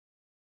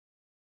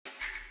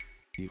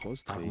იყოს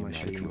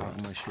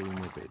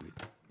აღმაშეინებელი.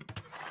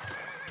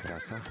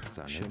 რას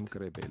აღბრძანებთ?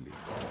 შემკრებელი.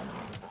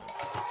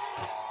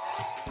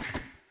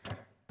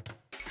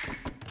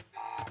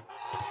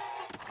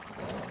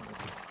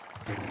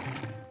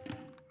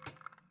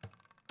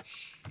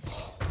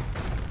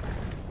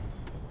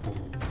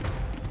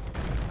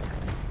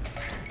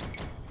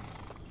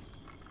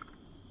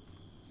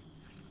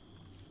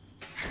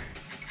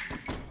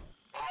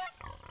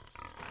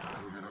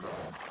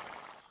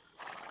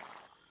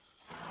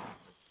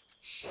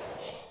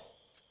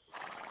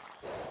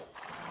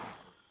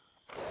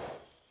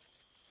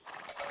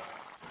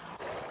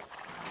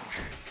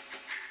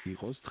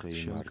 იყოს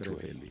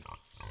დღეიმარჯველი.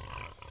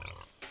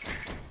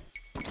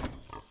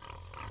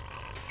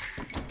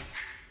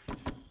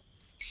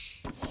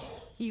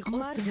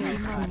 იყოს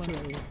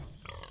დღეიმარჯველი.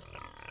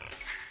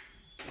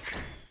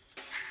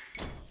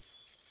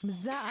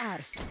 მზა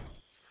არს.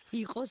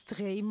 იყოს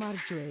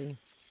დღეიმარჯველი.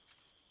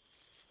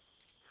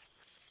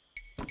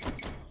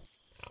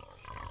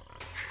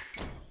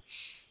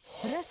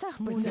 რას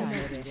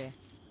აღბრძანებთ?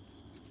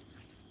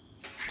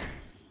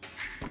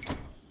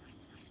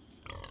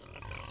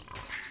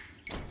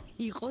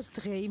 იყოს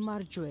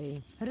დღეიმარჯველი.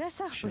 რას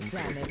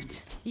აღბრძანებთ?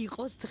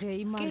 იყოს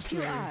დღეიმარჯველი.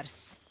 კეთილ არს.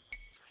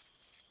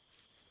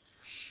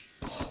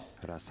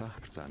 რას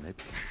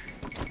აღბრძანებთ?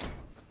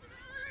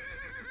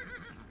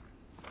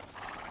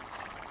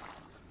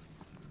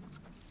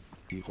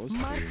 იყოს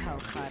მართავ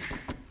ხარ.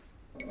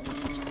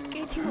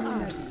 კეთილ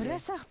არს.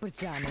 რას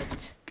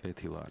აღბრძანებთ?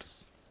 კეთილ არს.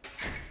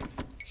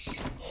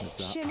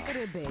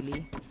 შემკრებელი.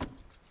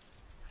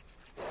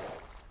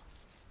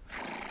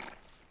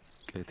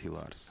 კეთილ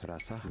არს.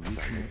 რას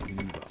აღბრძანებთ?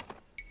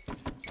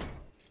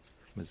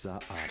 მზა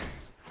არს.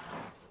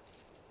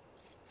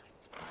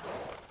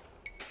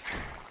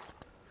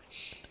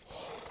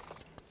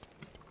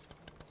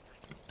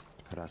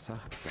 რას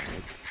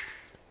აღბრძანებთ?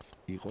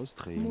 იყოს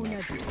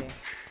დღეიმარჯველი.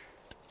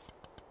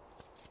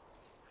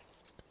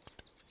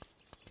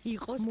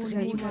 იყოს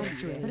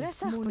დღეიმარჯველი. რას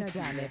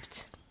აღბრძანებთ?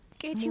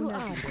 კეთილ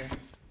არს.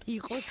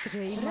 იყოს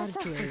დღეიმარჯველი. რას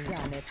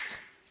აღბრძანებთ?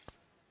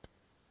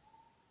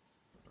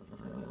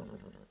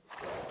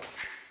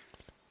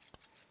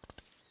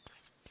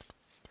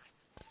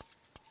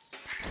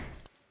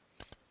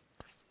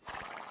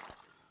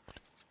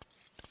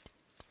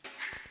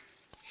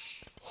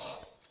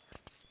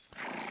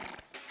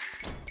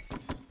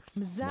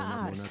 მზა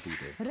არს.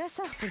 რას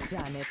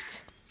აღბრძანებთ?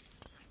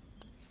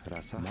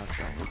 რას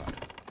აღბრძანებთ?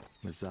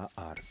 მზა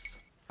არს.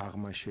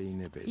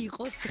 აღმაშეინებელი.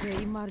 იყოს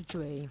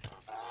დღეიმარჯველი.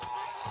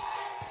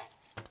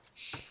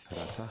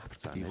 რას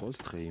აღბრძანებთ? იყოს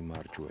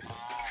დღეიმარჯველი.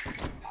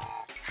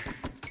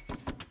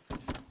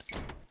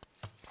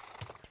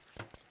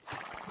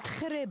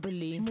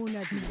 თხრებლი.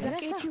 მონადირე.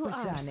 რას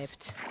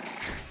აღბრძანებთ?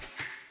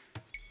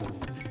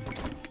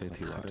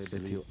 კეთილ არს.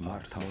 კეთილ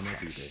არს.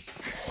 მონადირე.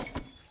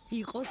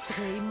 იყოს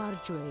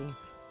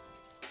დღეიმარჯველი.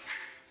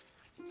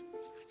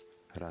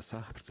 რას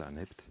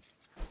აღბრძანებთ?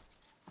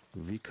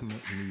 ვიქმ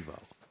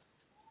მივალ.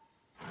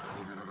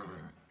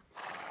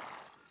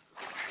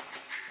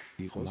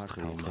 იყოს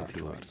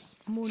დღეიმარჯველი.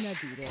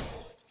 მონადირე.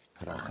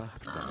 რას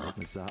აღბრძანებთ?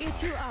 მზა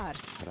კეთილ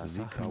არს. რას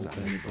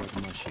აღბრძანებთ?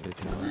 მაშინ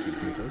კეთილ არს.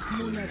 იყოს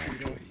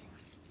მონადირე.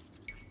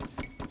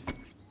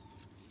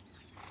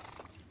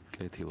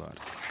 კეთილ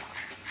არს.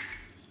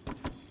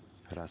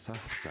 რას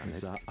აღბრძანებთ?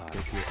 მზა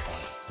არს.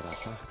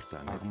 რას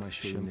აღბრძანებთ?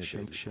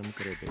 აღმაშეინებელი.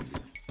 შემკრებელი.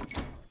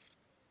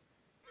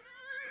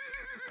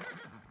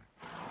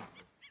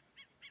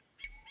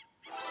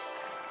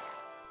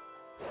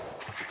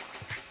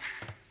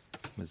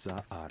 მზა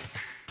არს.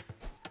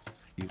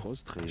 იყოს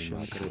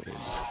დღეიმარჯველი.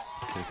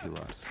 კეთილ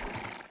არს.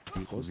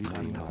 იყოს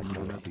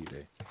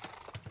დღეიმარჯველი.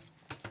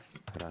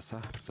 რას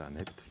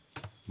აღბრძანებთ?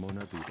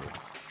 მონადირე.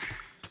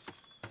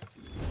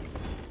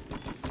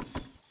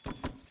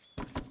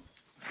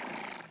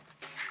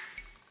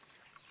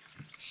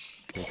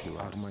 კეთილ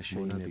არს.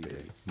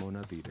 აღმაშეინებელი.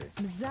 მონადირე.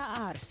 მზა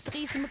არს.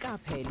 ტყის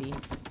მკაფელი.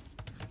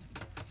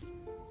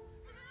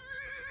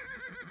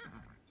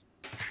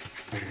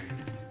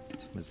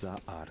 მზა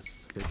არს.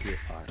 კეთილ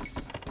არს.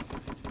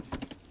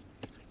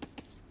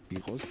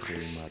 იყოს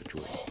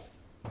დღეიმარჯველი.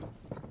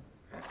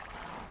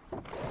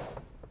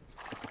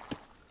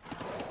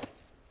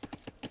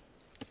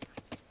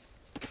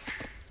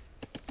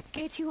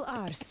 კეთილ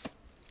არს.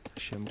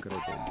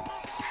 შემკრებელი.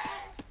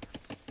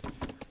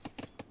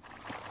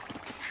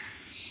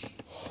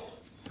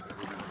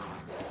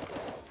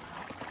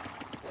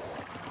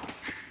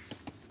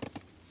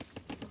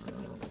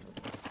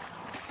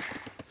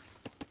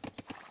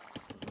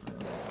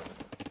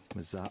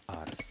 მზა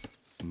არს.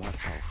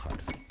 მართავ ხარ.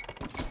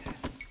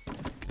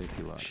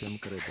 კეთილ არს.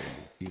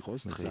 შემკრებელი.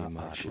 იყოს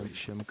დღეიმარჯველი.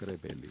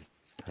 შემკრებელი.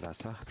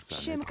 რას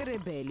აღბრძანებთ?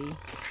 შემკრებელი.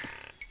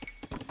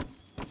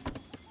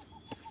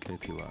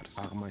 კეთილ არს.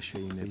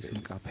 აღმაშეინებელი.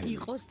 მკაფელი.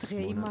 იყოს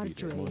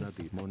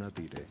დღეიმარჯველი.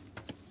 მონადირე.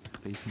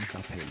 ტყის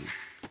მკაფელი.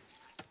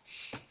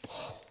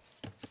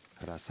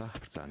 რას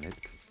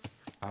აღბრძანებთ?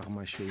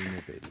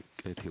 აღმაშეინებელი.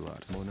 კეთილ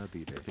არს.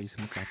 მონადირე. ტყის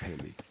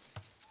მკაფელი.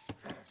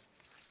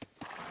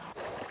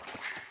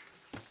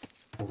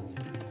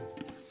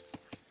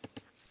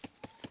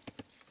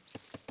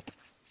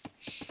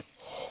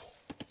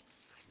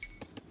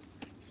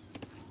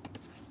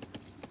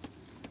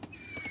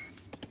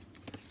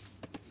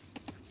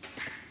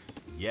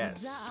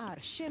 Yes. მზა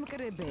არის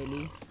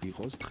შემკრებელი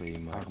იყოს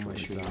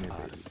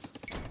დღეიმარჯვენელი.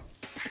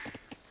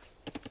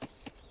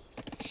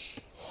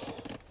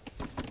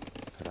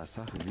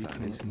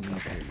 რასახბრძანებს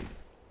მკაფელი.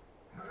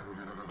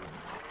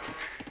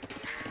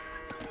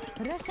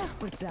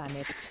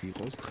 რასახბრძანებთ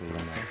იყოს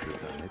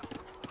დღეიმარჯვენელი.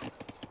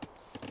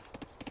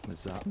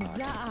 მზა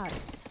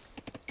არის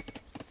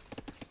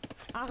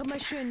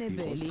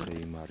აღმაშენებელი იყოს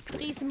დღეიმარჯვენელი.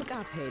 ტყის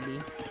მკაფელი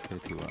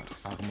ეთივარს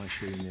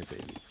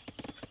აღმაშენებელი.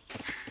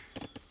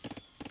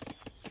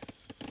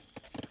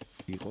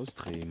 იყოს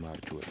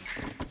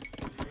დღეიმარჯვენელი.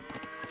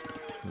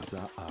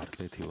 მზა არის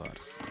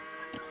ეთივარს.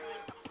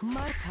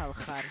 მართალ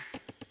ხარ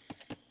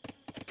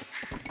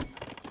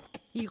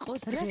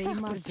იყოს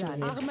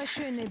დღეიმარჯვენელი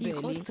აღმაშენებელი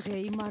იყოს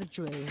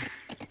დღეიმარჯვენელი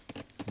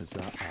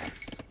მზა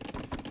არის.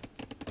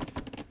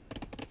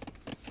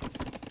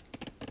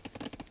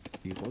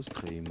 იყოს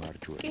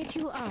დღეიმარჯვენელი.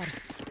 კეთილ არს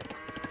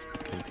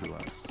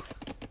ეთივარს.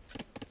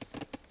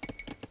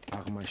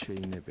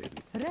 აღმაშენებელი.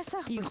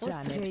 იყოს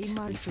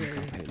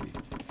დღეიმარჯვენელი მკაფელი.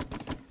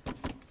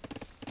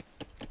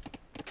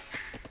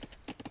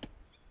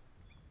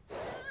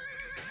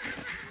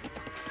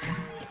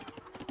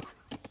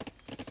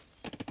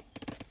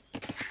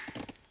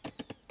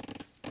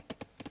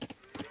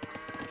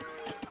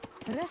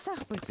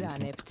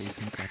 რასახბრძანებთ ის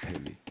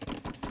მკაფელი.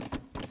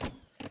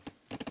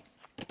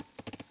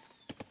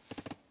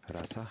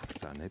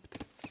 რასახბრძანებთ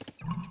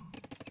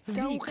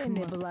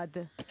დაუყენებლად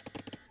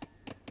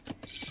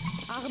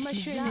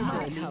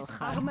აღმაშენებელი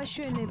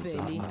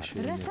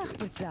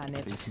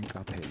რასახბრძანებთ ის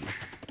მკაფელი.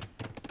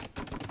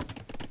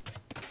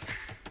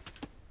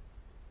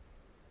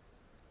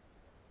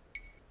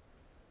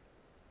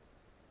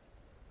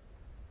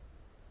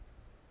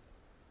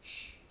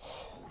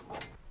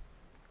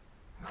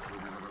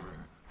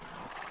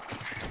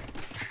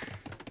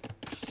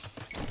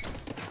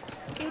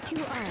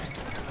 კეთილ არს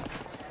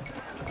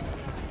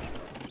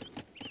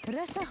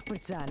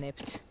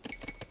რასახბრძანებთ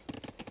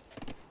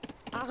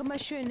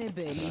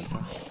აღმაშენებელი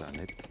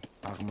რასახბრძანებთ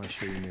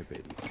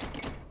აღმაშენებელი.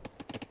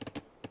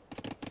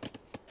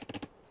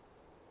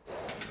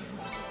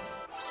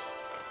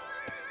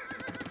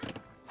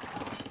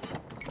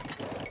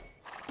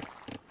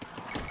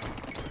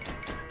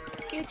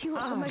 კეთილ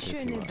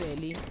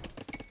აღმაშენებელი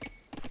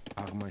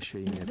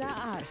აღმაშენებელი. მზა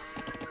არს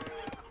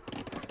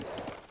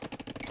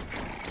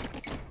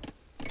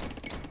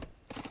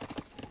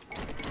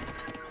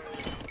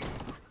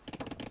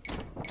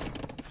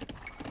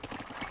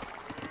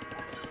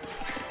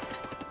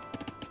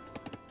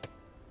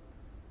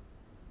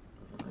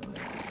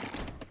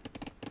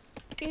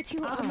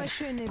კეთილ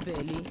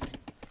აღმაშენებელი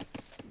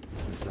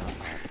მზა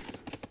არის.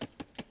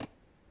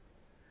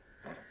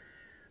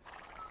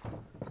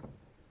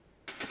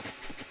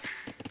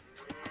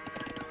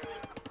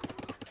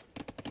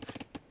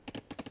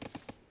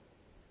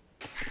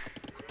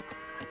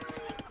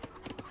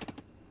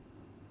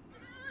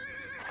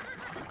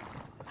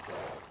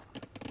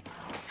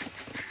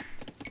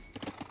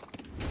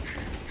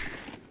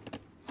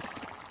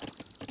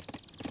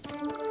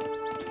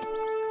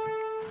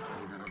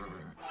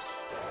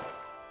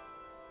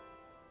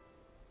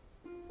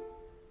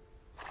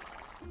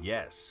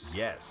 Yes.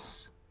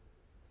 Yes.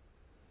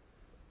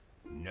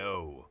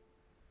 No.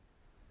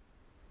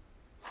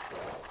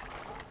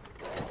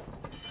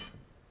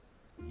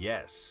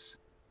 Yes.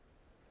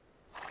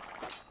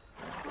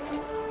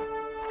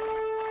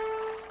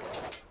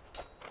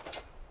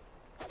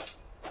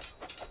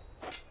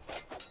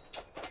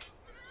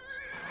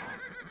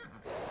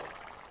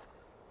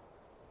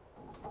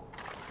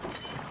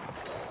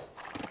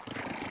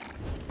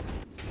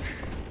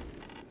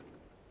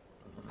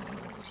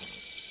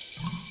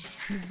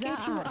 მზა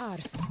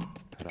არს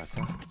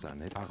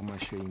რასახბრძანებთ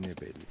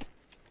აღმაშენებელი.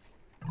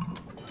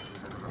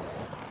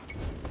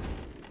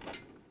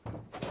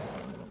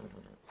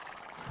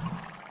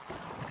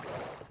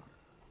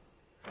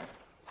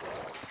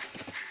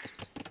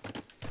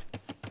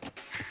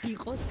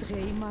 იყოს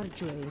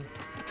დღეიმარჯვენელი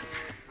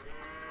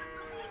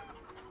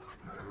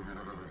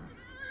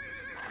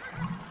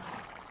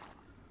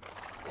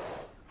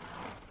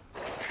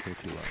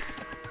ეთივარს.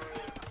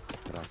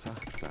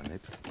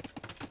 რასახბრძანებთ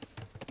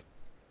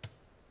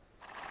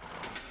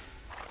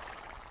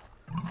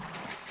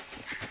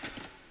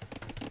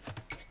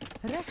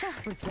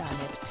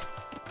რასახბრძანებთ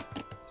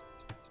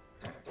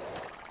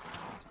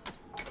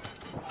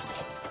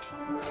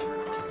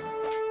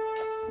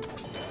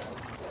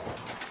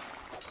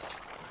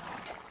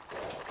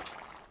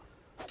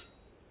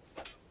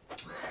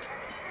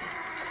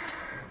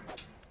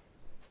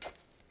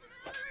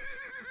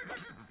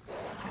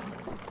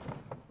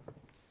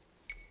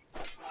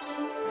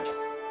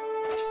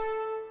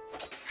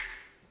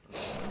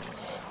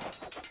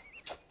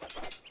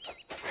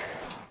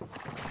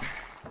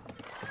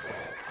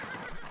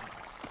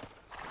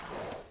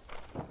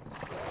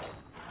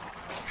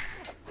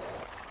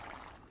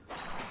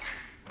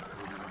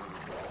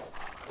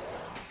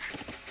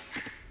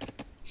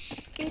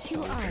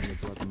კეთილ არს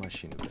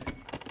მაშინვე.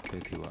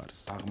 ეთივარს.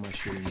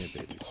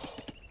 აღმაშენებელი.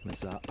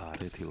 მზა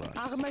არის. ეთივარს.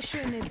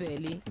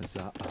 აღმაშენებელი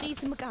მზა ტყის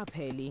არის.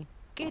 მკაფელი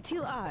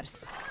კეთილ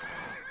არს.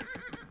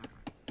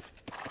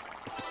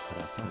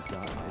 რასახსა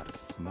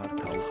არს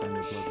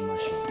მართალყენებლად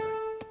მაშინვე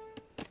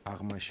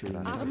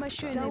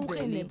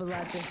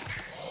აღმაშენებლად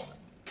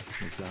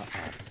მზა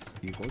არს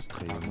იყოს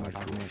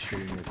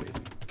დღეიმარჯვენებელი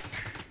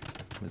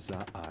მზა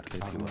არს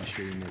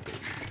აღმაშენებელი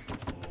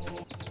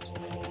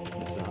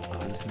მზა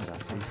არის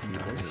რასახს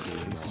მზას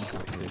დღეის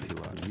მკაფიეთი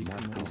ვარს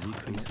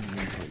მართალზიქრის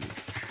მიმთელი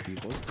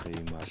იყოს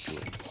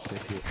დღეიმარჯვენ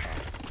კეთილ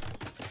არს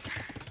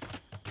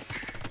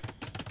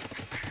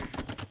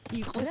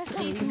იყოს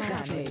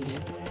დღეიმარჯვენი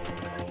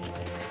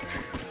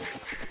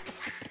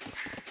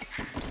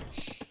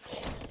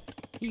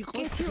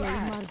იყოს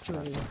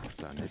დღეიმარჯვენი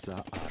ზანეზა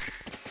არს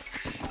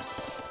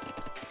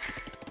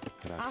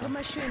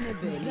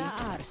აღმაშენებელი მზა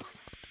არს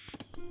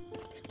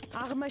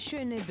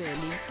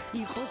აღმაშენებელი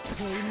იყოს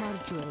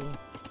დღეიმარჯვენი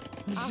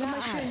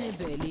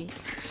აღმაშენებელი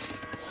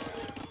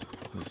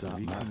მზა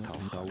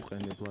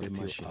მართალყენებლად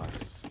მაშინ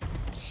არს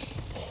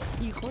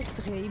იყოს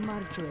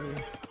დღეიმარჯვენი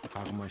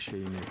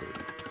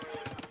აღმაშენებელი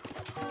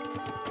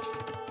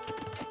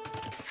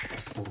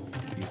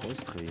იყოს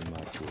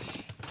დღეიმარჯვენი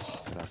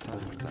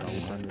რასახსა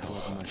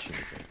დაუყენებლად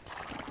მაშინვე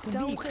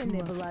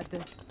დაუყენებლად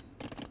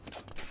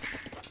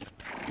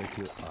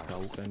კეთილ არს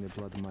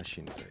დაუყენებლად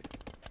მაშინვე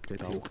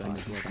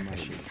კეთილყენებლად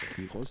მაშინვე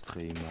იყოს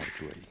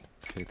დღეიმარჯვენი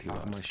კეთილ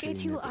არს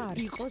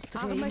იყოს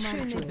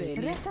დღეიმარჯვენი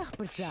რასახ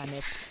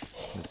ბრძანებთ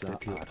მზა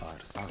არს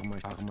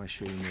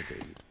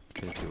აღმაშენებელი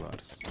კეთილ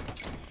არს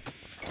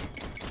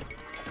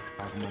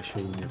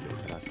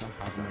აღმაშენებელი რასახ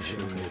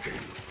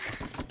აღმაშენებელი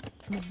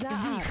მზა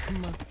არს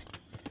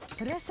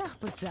რასახ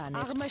ბრძანებთ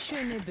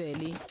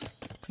აღმაშენებელი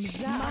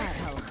მზა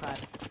არს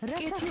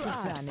რასახ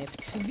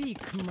ბრძანებთ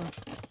ვიქმ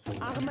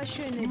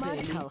აღმაშენებელი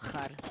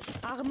მართალხარ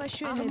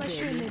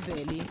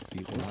აღმაშენებელი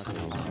იყოს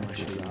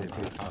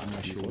აღმაშენებელი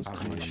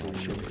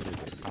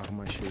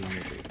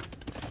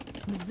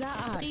მზა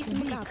არის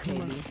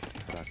მკაფიელი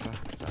რასახ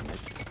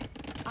ბრძანებთ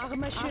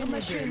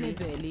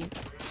აღმაშენებელი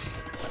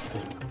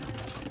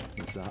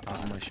მზა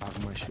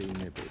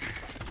აღმაშენებელი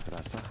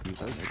რასახ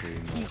იყოს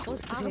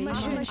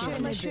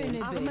აღმაშენებელი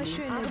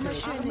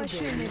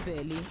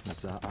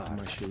მზა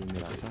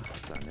აღმაშენებელი რასახ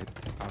ბრძანებთ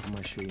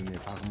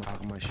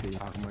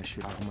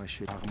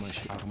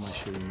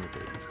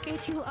აღმაშენებელი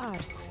კეთილ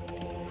არს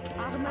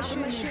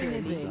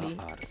აღმაშენებელი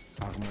არს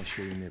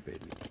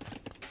აღმაშენებელი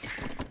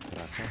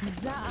რასახ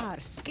მზა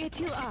არს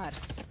კეთილ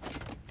არს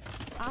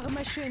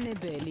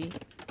აღმაშენებელი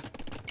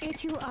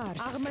კეთილ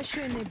არს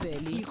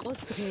აღმაშენებელი იყოს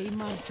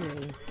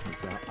დღეიმარჯვენი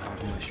მზა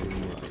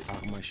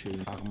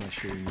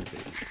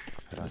აღმაშენებელი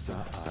რასა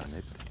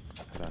ბრძანებთ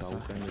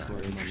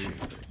რასაყენებლად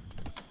მაშინვე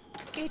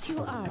კეთილ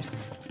არს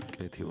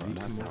კეთილ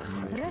არს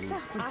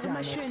რასახ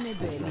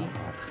აღმაშენებელი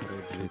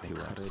კეთილ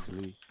არს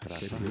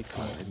რასა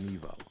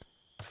მივალ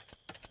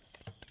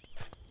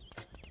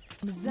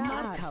მზა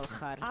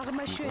მართალხარ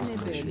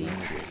აღმაშენებელი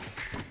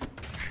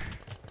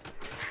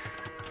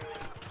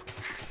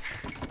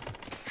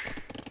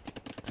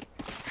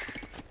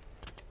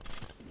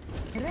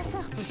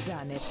რასახ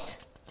ბრძანებთ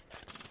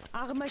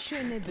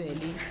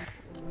აღმაშენებელი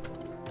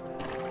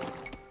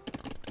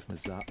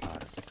მზა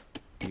არს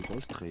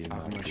იყოს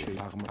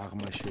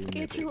აღმაშენებელი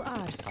კეთილ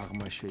არს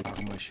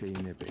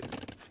აღმაშენებელი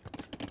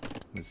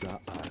მზა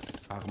არს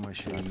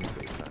აღმაშენებელი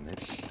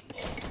ბრძანებთ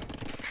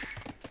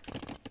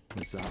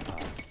მზა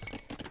არს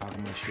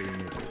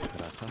აღმაშენებელი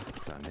რასახ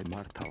ბრძანებთ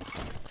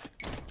მართალხარ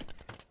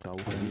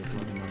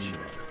დაუყენებლად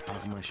მაშინ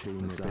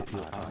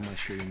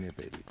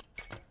აღმაშენებელი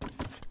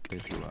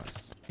კეთილ არს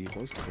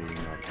იყოს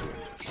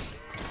დღეიმარჯვენი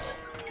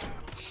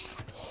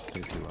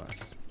კეთილ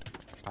არს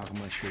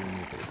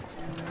აღმაშენებელი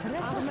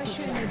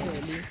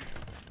აღმაშენებელი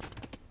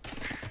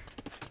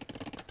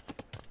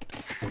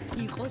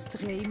იყოს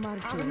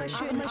დღეიმარჯვენი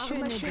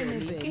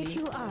აღმაშენებელი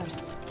კეთილ არს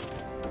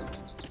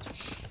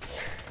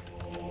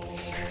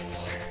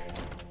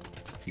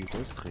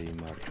იყოს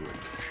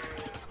დღეიმარჯვენი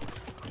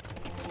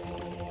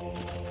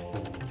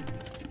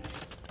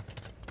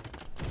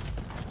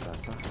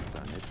რასახ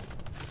ბრძანებთ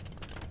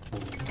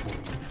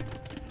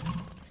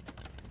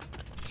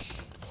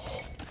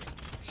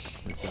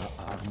მზა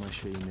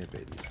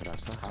აღმაშენებელი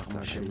რასახ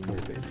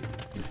აღმაშენებელი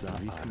მზა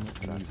არს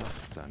რასახ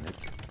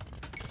ბრძანებთ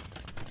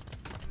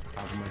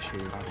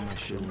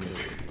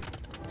აღმაშენებელი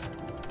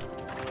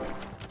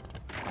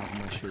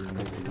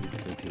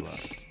კეთილ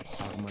არს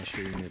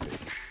აღმაშენებელი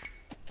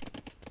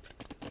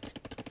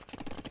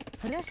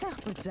რასახ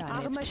ბრძანებთ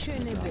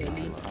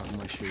აღმაშენებელი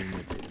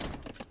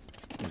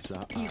მზა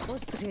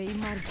იყოს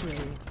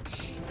დღეიმარჯვენი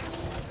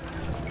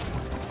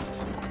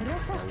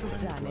რასახ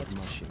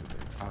ბრძანებთ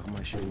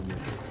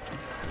აღმაშენებელი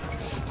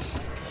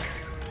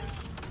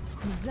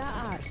მზა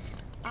არს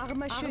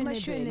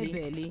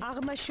აღმაშენებელი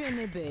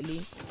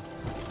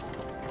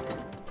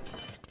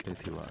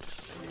კეთილ არს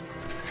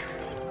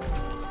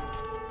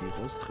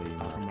იყოს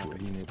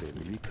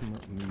დღეიმარჯვენებელი ვიქმ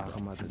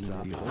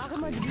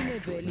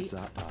აღმადგინებელი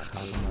მზა არს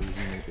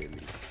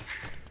აღმადგინებელი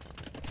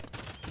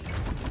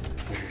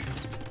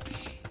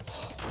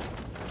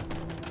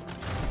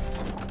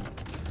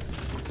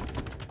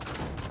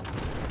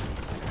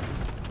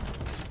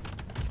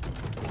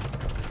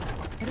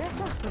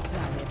რას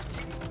აღბრძანებთ?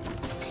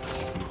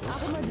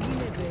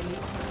 აღმადგინებელი.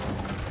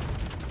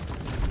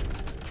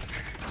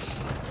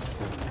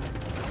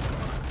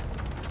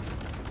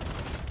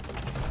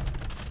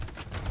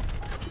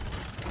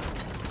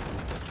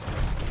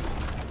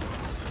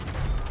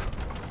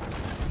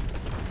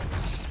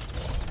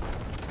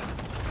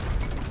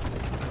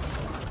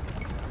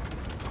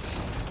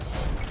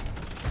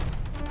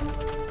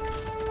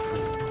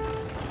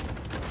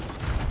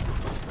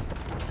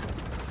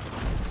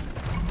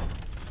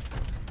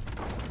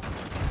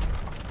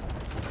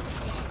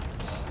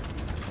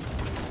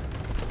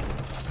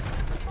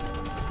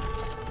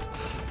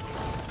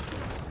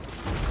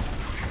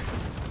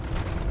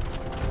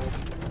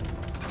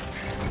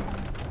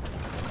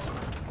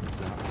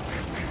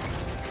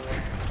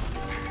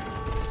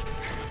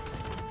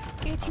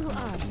 კეთილ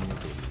არს.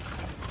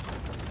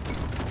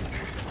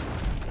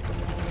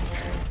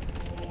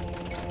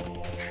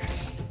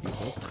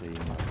 იყოს დღე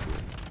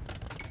მარჯვენა.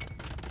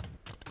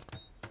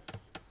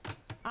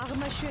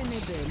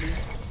 აღმაშენებელი.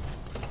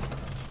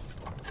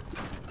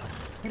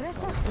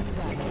 რას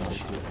აღბრძანებთ?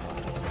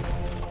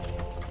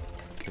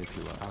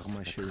 კეთილ არს.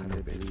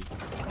 აღმაშენებელი.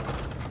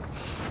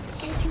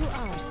 კეთილ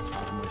არს.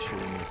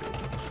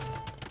 აღმაშენებელი.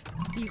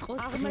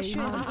 იყოს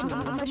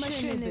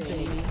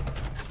აღმაშენებელი.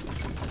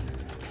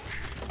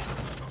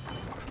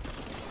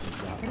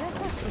 რას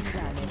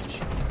აღბრძანებთ?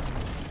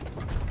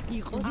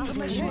 იყოს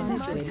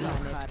აღმაშენებელი.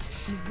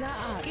 მზა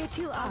არს.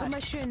 კეთილ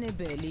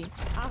აღმაშენებელი.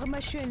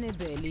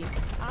 აღმაშენებელი.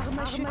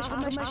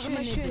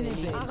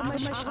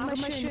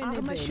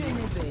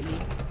 აღმაშენებელი.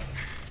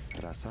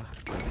 რას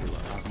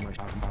აღბრძანებთ?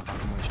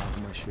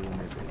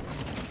 აღმაშენებელი.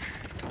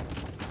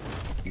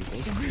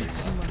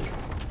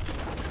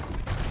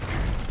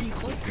 იყოს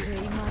იყოს დღე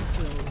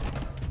მარჯვენა.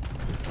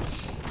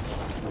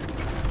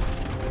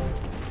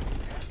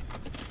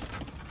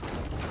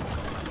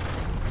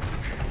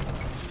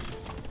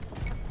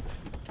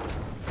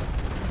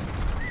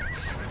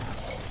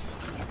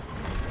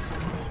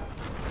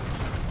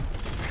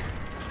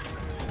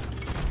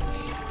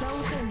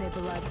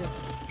 დაუყენებლად.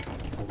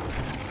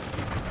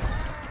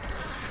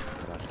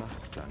 რას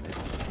აღბრძანებთ?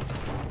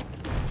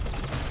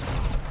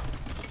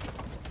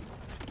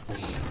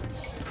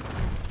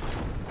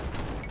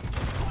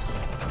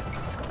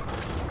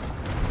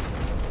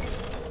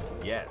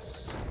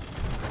 Yes.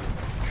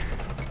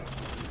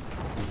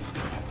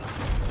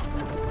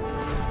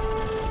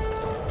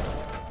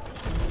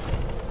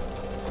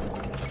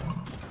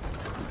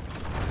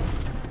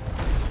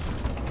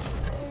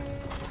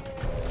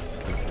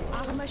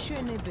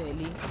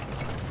 აღმაშენებელი.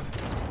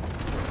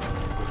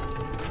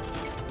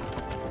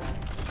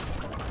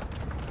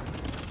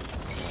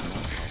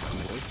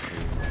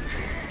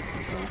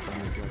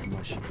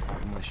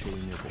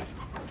 აღმაშენებელი.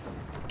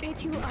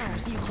 კეთილ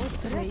არს. იყოს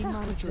დღე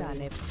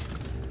მარჯვენა.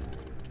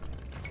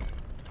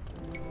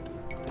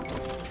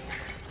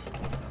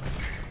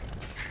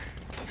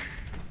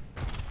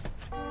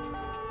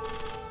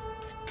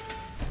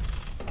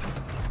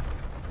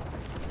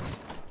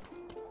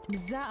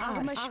 მზა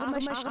არს.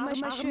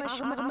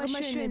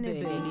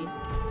 აღმაშენებელი.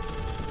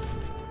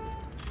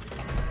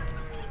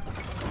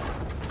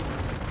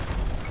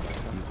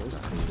 იყოს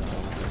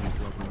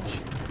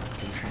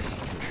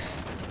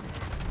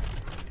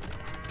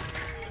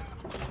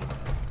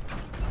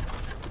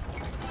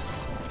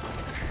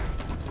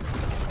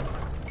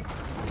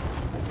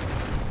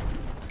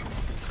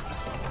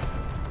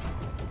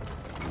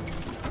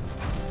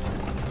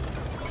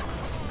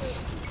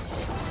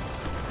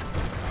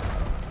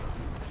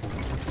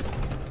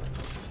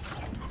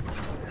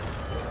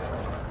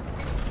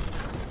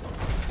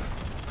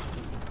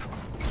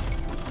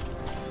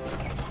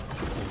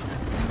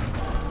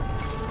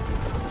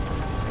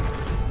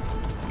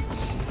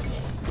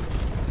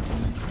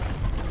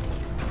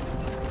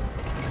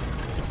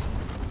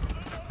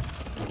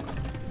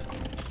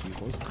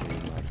დღე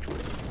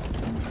მარჯვენა.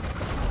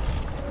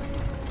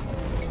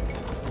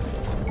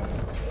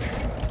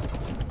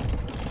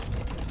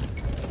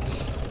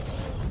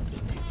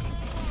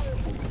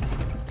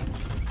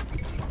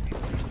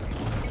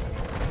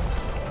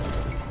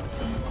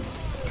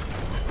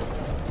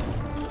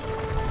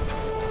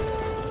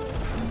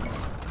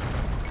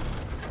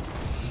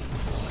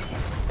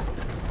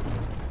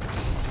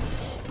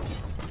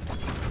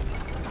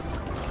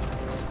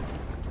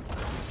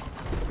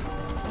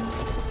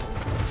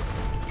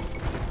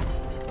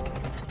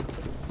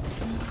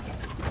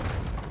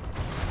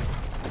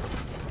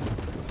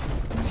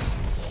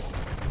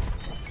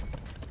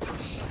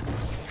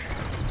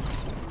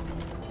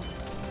 იყოს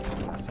დღე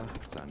მარჯვენა.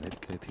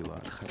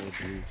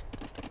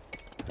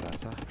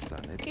 რას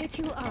აღბრძანებთ?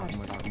 კეთილ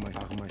არს.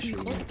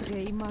 იყოს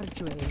დღე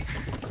მარჯვენა.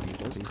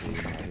 იყოს დღე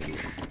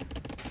მარჯვენა.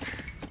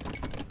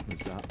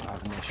 მზა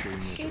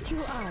აღმაშენებელი.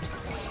 კეთილ არს.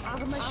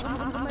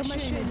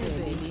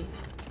 აღმაშენებელი.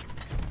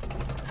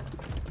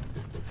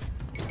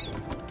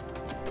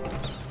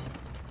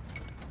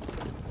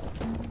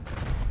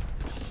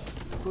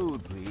 Food,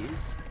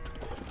 please.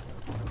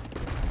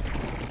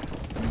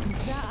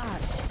 მზა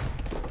არს.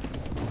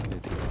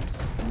 კეთილ არს.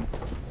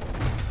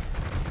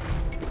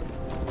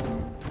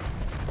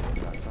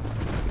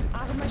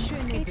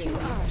 კეთილ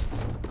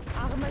არს.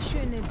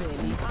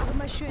 აღმაშენებელი.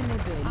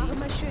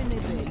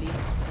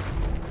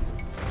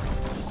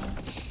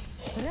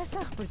 რას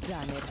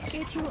აღბრძანებთ?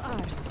 კეთილ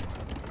არს.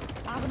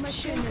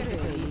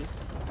 აღმაშენებელი.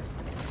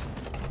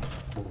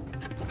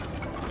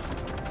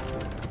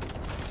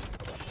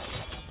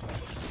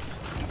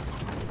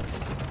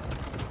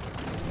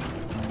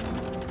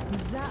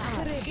 მზა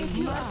არს.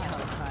 კეთილ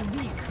არს.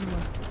 ვიქმ.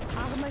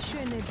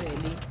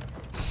 აღმაშენებელი.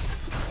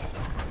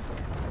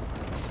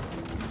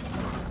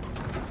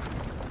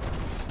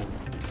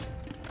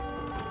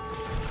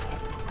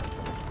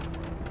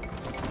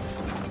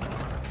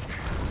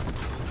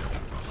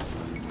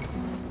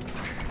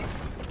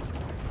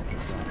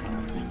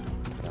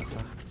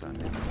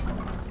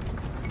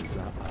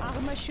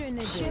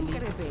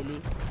 შემკრებელი.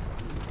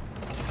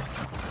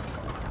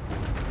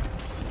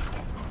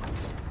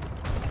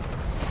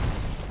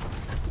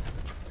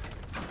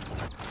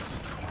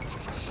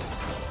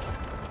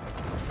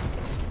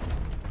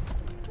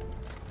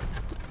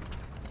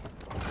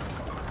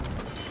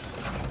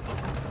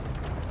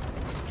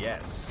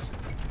 Yes.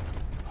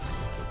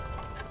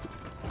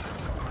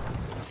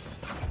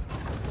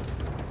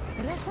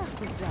 რას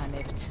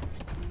აღბრძანებთ?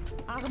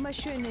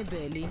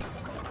 აღმაშენებელი.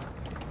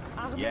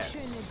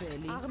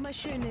 აღმაშენებელი.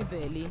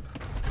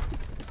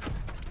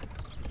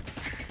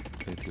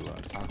 კეთილ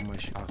არს.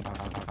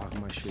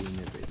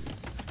 აღმაშენებელი.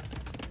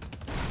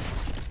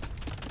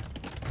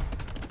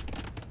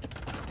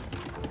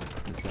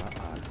 მზა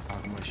არს.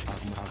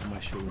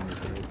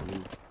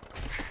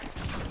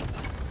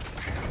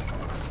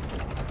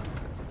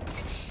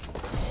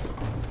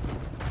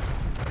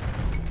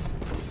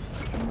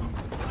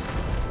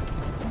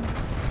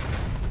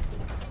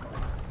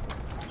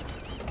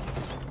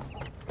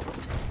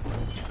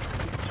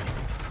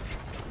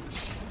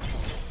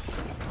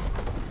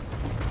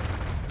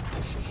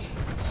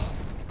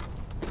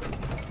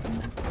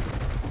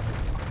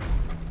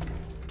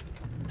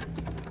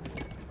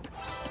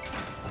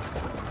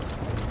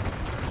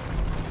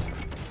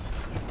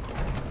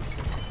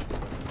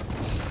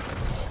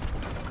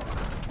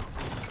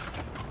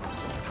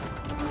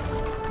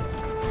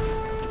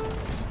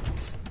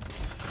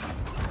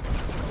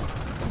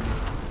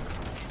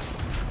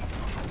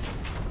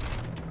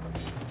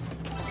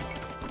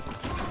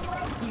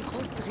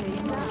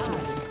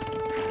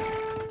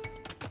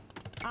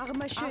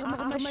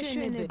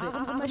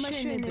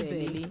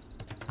 აღმაშენებელი.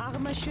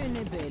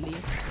 აღმაშენებელი.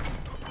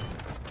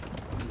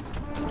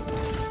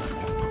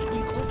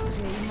 იყოს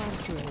დღე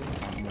იმარჯველი.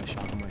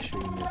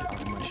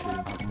 აღმაშენებელი.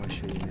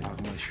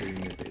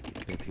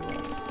 კეთილ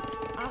არს.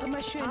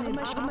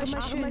 აღმაშენებელი.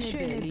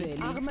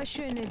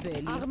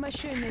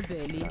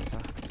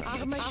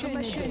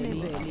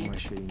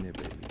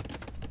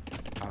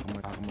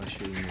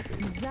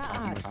 მზა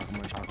არს.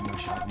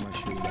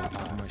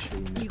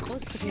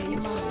 იყოს დღე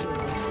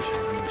იმარჯველი.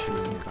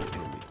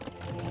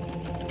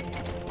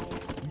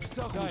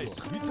 Guys,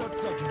 ვითარ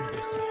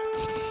წაგიმდეს.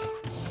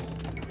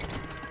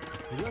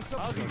 რას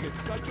აღიგეთ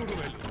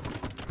საჭურველი?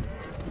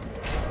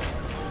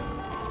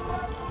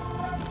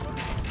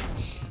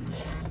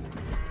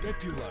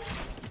 კეთილ არს.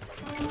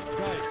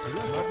 Guys,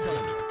 რას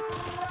აღიგეთ?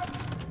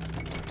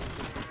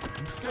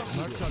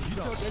 მართალ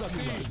ვითარ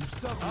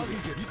წაგიმდეს.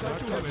 აღიგეთ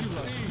საჭურველი.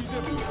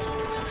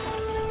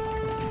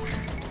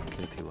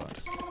 კეთილ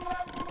არს.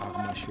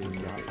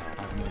 აღმაშენებელი.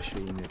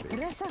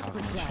 რას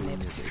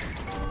აღბრძანებთ?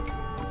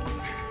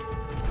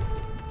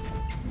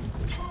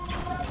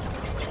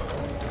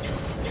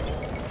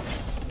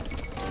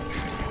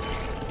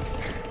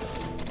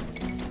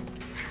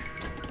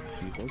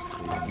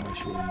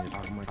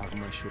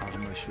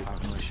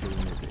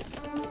 აღმაშენებელი.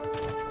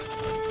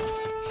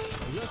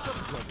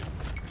 რასაბრძანე?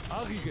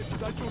 აღიგეთ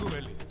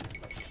საჭურველი.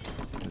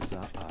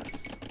 მზა არს.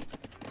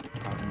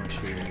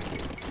 აღმაშენებელი.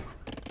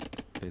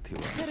 კეთილ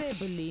არს.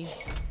 ხრებლი.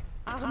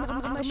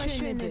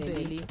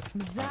 აღმაშენებელი.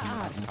 მზა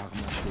არს.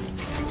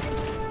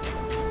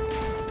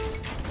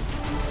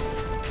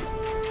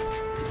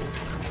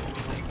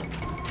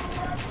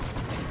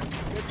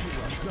 კეთილ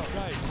არს.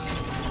 Guys.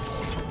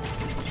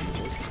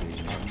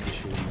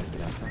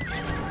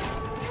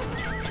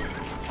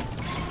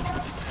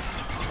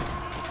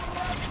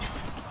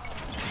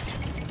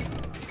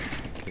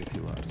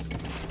 კეთილ არს.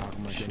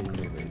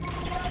 აღმაშენებელი.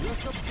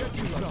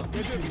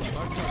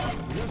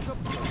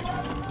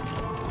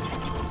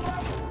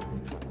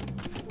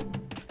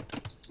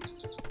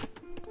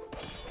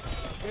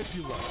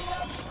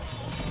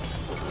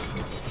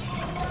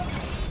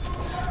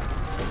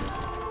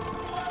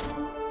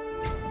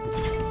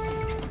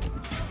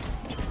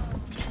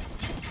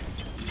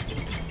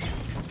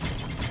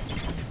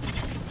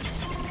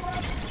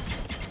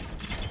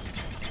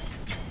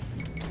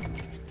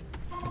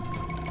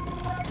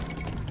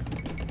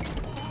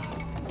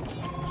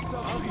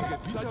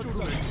 აღიგეთ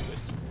საჭურველი.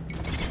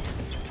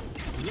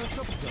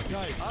 რასაბრძანე?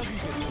 Guys,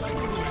 აღიგეთ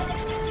საჭურველი.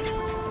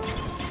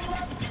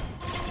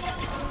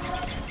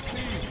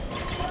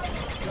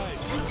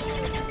 Guys.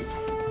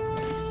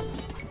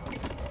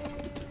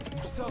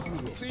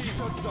 მსახურო.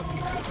 წითად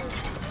წაგიმდეს.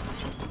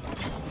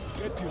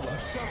 კეთილა,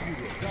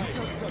 მსახურო.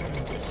 Guys,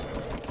 წაგიმდეს.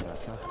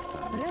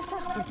 რას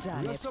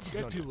აღბრძანებთ? რასაბ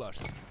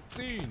კეთილარს.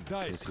 წინ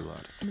დაესხა.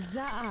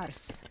 მზა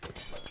არს.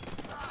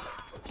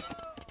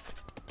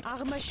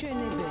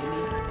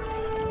 აღმაშენებელი.